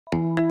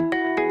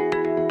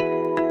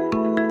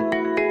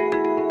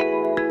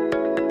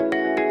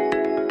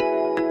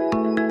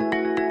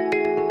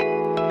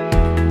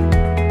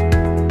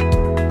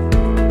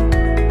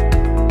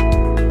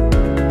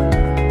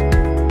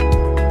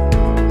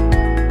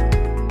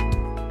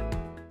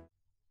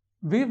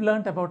We've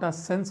learnt about our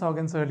sense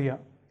organs earlier.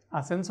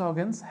 Our sense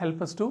organs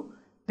help us to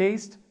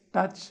taste,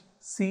 touch,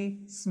 see,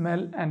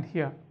 smell and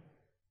hear.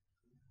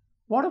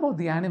 What about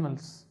the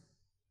animals?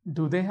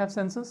 Do they have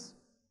senses?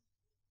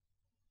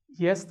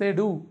 Yes, they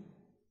do.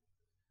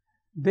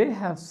 They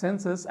have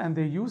senses and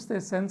they use their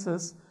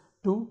senses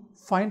to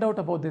find out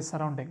about their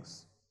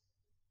surroundings.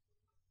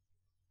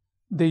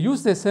 They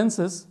use their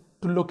senses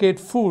to locate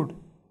food,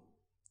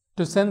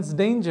 to sense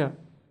danger.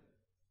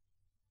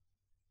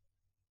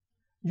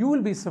 You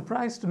will be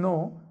surprised to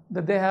know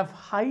that they have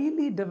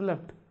highly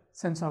developed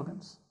sense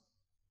organs.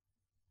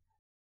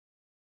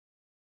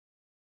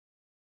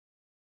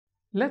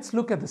 Let's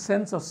look at the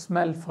sense of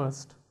smell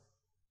first.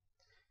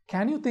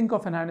 Can you think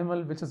of an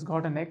animal which has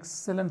got an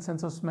excellent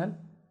sense of smell?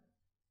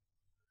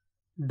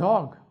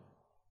 Dog.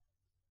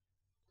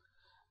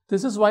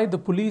 This is why the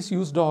police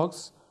use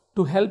dogs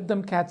to help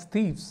them catch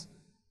thieves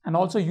and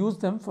also use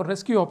them for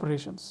rescue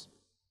operations.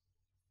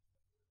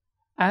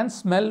 Ants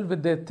smell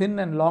with their thin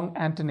and long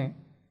antennae.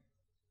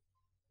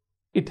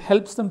 It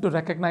helps them to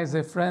recognize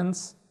their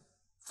friends,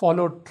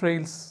 follow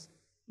trails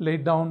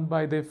laid down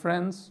by their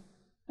friends,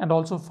 and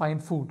also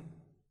find food.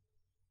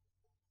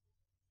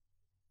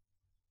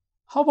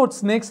 How about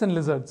snakes and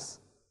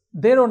lizards?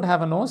 They don't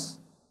have a nose.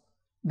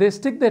 They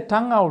stick their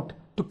tongue out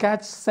to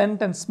catch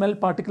scent and smell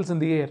particles in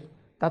the air.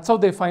 That's how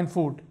they find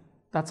food.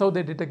 That's how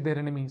they detect their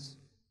enemies.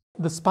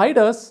 The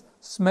spiders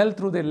smell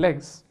through their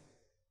legs.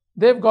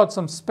 They've got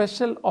some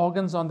special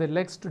organs on their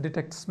legs to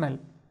detect smell.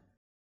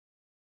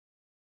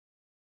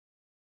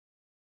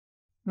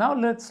 Now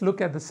let's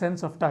look at the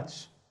sense of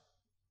touch.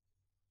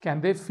 Can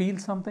they feel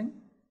something?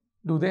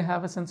 Do they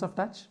have a sense of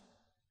touch?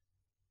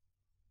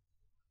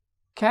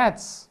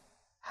 Cats.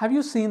 Have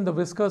you seen the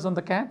whiskers on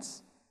the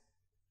cats?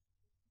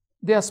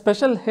 They are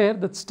special hair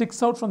that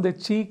sticks out from their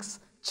cheeks,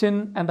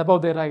 chin and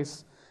above their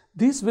eyes.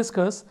 These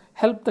whiskers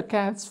help the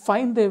cats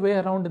find their way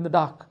around in the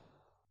dark.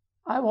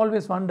 I've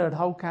always wondered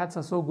how cats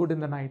are so good in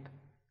the night.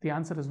 The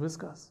answer is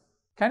whiskers.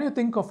 Can you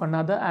think of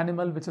another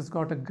animal which has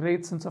got a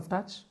great sense of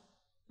touch?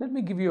 Let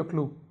me give you a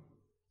clue.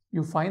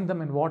 You find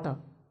them in water.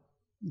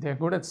 They're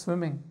good at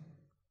swimming.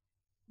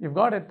 You've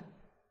got it.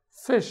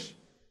 Fish.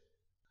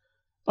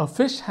 A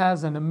fish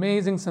has an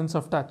amazing sense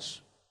of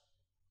touch.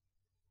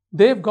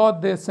 They've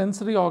got their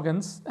sensory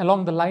organs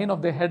along the line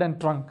of their head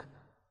and trunk.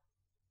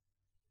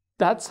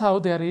 That's how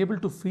they are able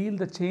to feel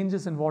the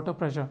changes in water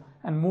pressure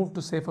and move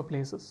to safer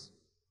places.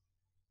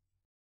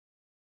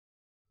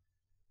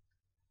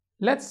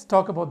 Let's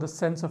talk about the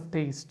sense of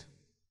taste.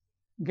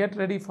 Get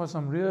ready for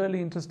some really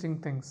interesting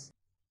things.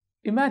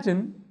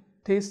 Imagine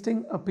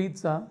tasting a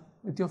pizza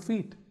with your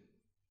feet.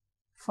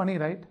 Funny,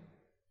 right?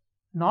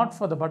 Not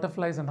for the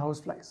butterflies and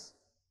houseflies.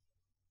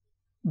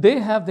 They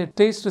have their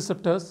taste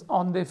receptors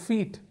on their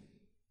feet.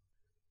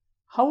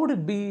 How would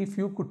it be if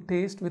you could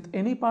taste with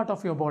any part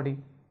of your body?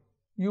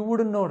 You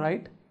wouldn't know,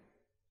 right?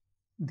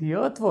 The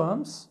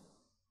earthworms,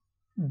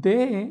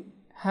 they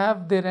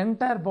have their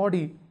entire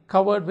body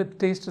covered with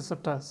taste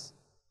receptors.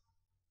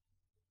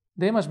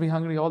 They must be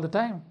hungry all the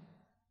time.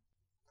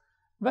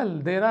 Well,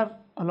 there are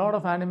a lot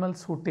of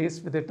animals who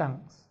taste with their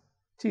tongues.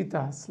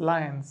 Cheetahs,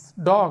 lions,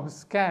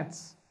 dogs,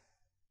 cats.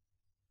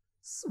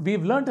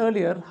 We've learned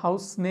earlier how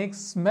snakes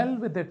smell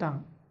with their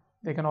tongue.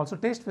 They can also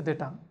taste with their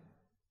tongue.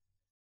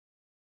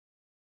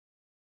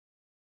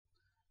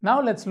 Now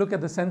let's look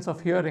at the sense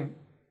of hearing.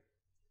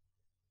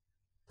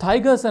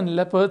 Tigers and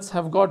leopards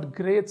have got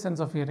great sense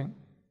of hearing.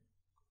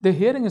 Their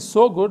hearing is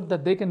so good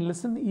that they can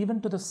listen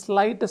even to the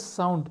slightest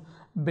sound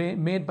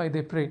made by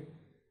their prey.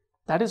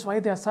 That is why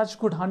they are such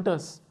good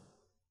hunters.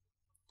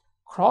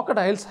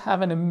 Crocodiles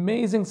have an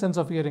amazing sense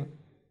of hearing.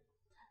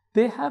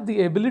 They have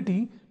the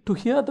ability to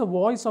hear the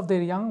voice of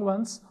their young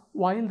ones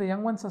while the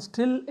young ones are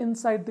still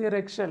inside their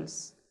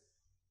eggshells.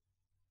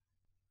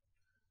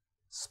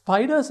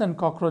 Spiders and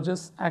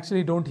cockroaches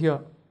actually don't hear,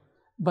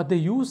 but they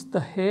use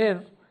the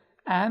hair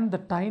and the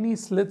tiny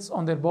slits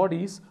on their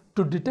bodies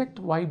to detect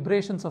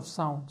vibrations of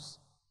sounds.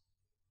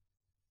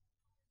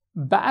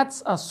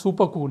 Bats are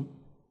super cool.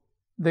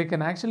 They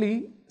can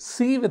actually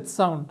see with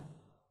sound.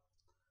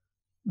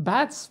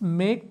 Bats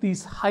make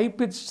these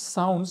high-pitched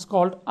sounds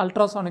called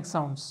ultrasonic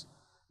sounds.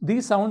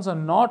 These sounds are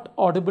not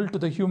audible to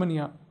the human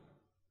ear.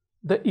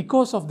 The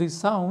echoes of these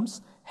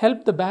sounds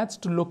help the bats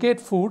to locate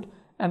food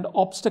and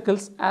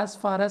obstacles as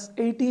far as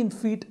 18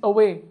 feet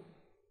away.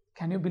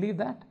 Can you believe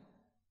that?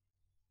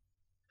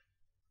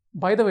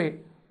 By the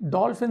way,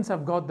 dolphins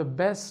have got the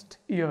best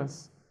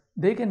ears.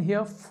 They can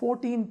hear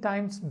 14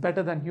 times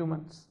better than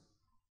humans.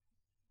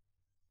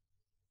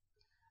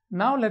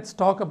 Now let's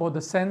talk about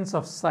the sense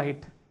of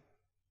sight.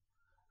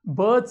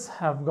 Birds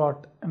have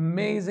got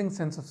amazing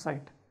sense of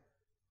sight.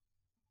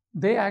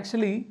 They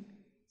actually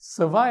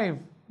survive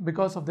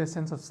because of their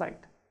sense of sight.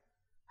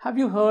 Have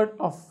you heard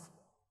of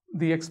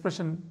the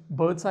expression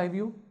bird's eye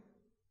view?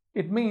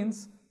 It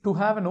means to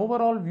have an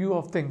overall view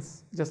of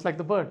things, just like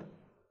the bird.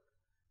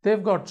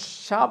 They've got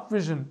sharp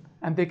vision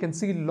and they can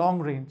see long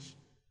range.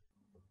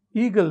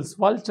 Eagles,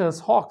 vultures,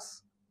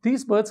 hawks,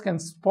 these birds can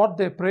spot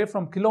their prey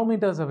from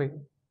kilometers away.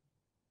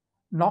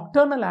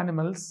 Nocturnal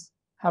animals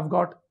have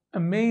got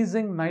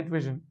amazing night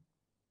vision.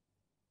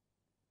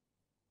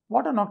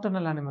 What are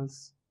nocturnal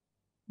animals?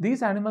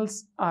 These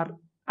animals are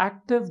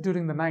active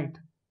during the night.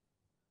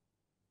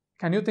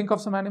 Can you think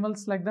of some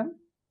animals like them?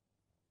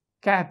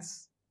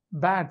 Cats,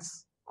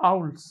 bats,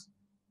 owls.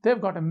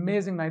 They've got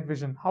amazing night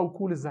vision. How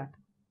cool is that?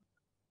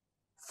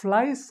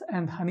 Flies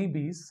and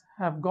honeybees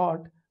have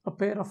got a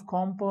pair of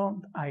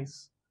compound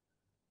eyes.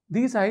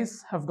 These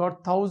eyes have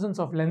got thousands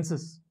of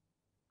lenses.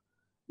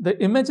 The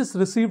images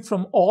received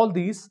from all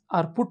these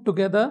are put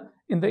together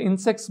in the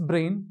insect's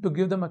brain to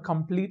give them a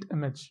complete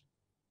image.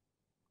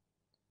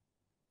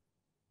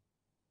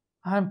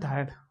 I'm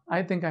tired.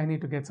 I think I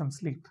need to get some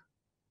sleep.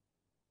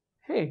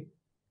 Hey,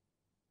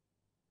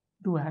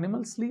 do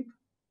animals sleep?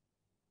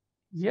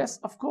 Yes,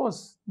 of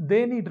course.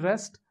 They need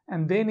rest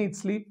and they need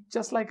sleep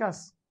just like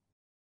us.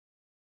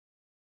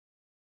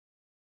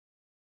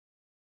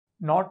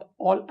 Not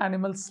all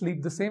animals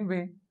sleep the same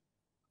way.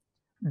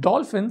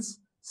 Dolphins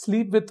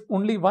sleep with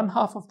only one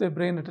half of their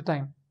brain at a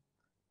time.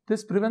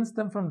 This prevents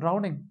them from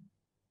drowning.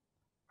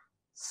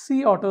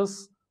 Sea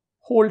otters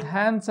hold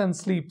hands and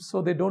sleep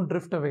so they don't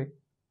drift away.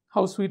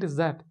 How sweet is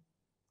that?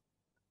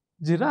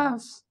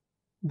 Giraffes,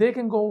 they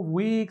can go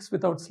weeks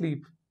without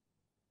sleep.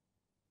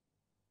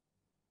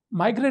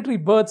 Migratory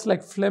birds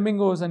like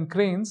flamingos and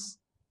cranes,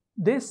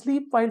 they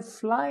sleep while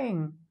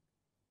flying.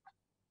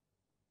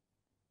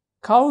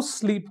 Cows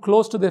sleep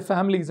close to their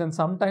families and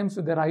sometimes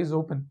with their eyes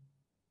open.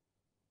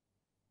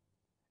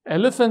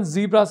 Elephants,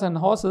 zebras, and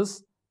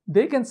horses,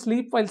 they can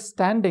sleep while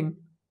standing.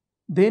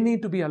 They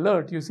need to be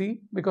alert, you see,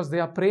 because they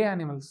are prey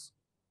animals.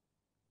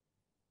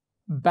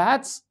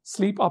 Bats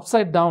sleep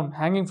upside down,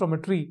 hanging from a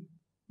tree.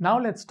 Now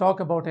let's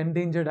talk about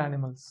endangered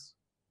animals.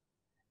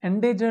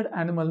 Endangered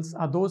animals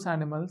are those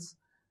animals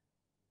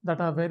that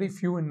are very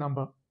few in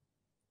number.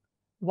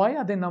 Why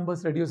are their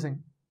numbers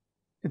reducing?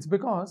 It's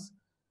because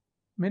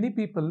many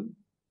people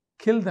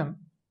kill them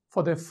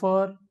for their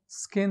fur,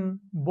 skin,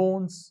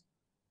 bones.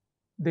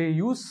 They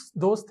use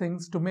those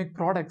things to make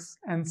products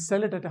and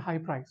sell it at a high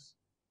price.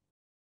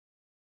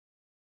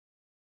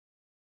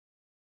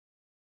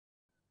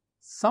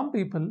 Some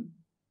people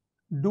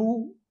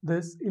do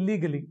this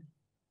illegally.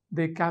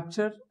 They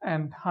capture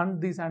and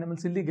hunt these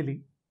animals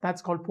illegally.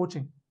 That's called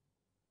poaching.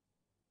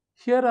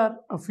 Here are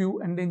a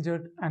few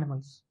endangered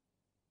animals.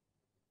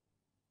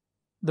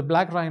 The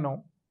black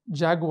rhino,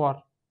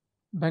 jaguar,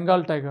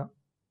 Bengal tiger.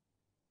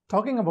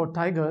 Talking about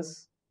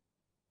tigers,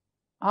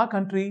 our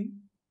country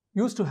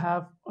used to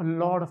have a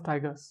lot of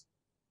tigers,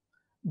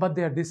 but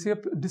they are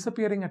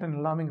disappearing at an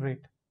alarming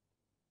rate.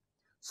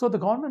 So the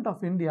government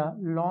of India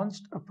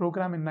launched a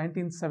program in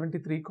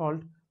 1973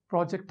 called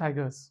Project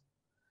Tigers.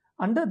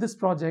 Under this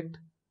project,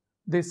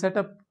 they set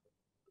up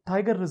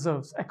tiger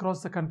reserves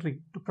across the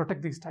country to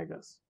protect these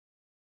tigers.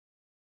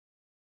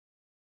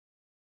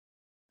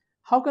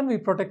 How can we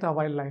protect our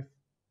wildlife?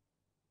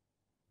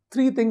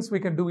 3 things we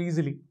can do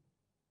easily.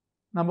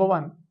 Number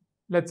 1,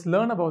 let's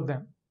learn about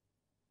them.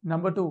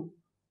 Number 2,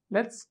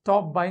 let's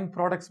stop buying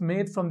products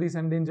made from these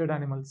endangered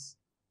animals.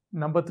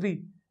 Number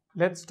 3,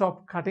 let's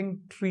stop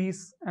cutting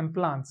trees and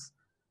plants.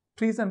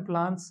 Trees and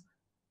plants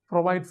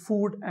provide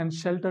food and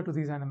shelter to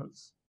these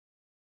animals.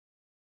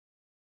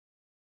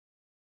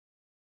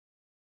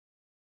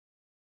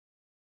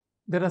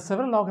 There are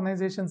several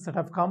organizations that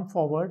have come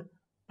forward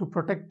to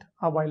protect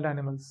our wild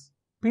animals.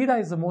 PETA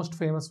is the most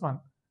famous one,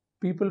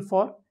 People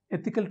for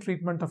Ethical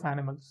Treatment of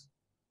Animals.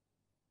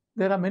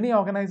 There are many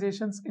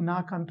organizations in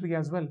our country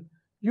as well.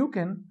 You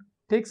can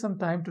take some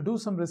time to do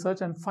some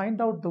research and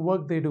find out the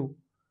work they do.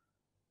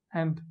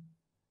 And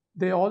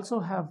they also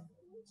have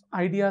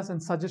ideas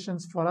and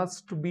suggestions for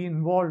us to be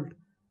involved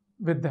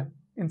with them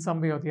in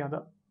some way or the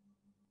other.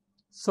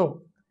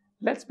 So,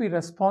 let's be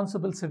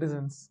responsible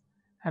citizens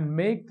and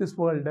make this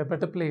world a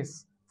better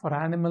place for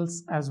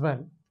animals as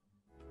well.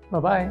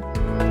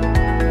 Bye-bye.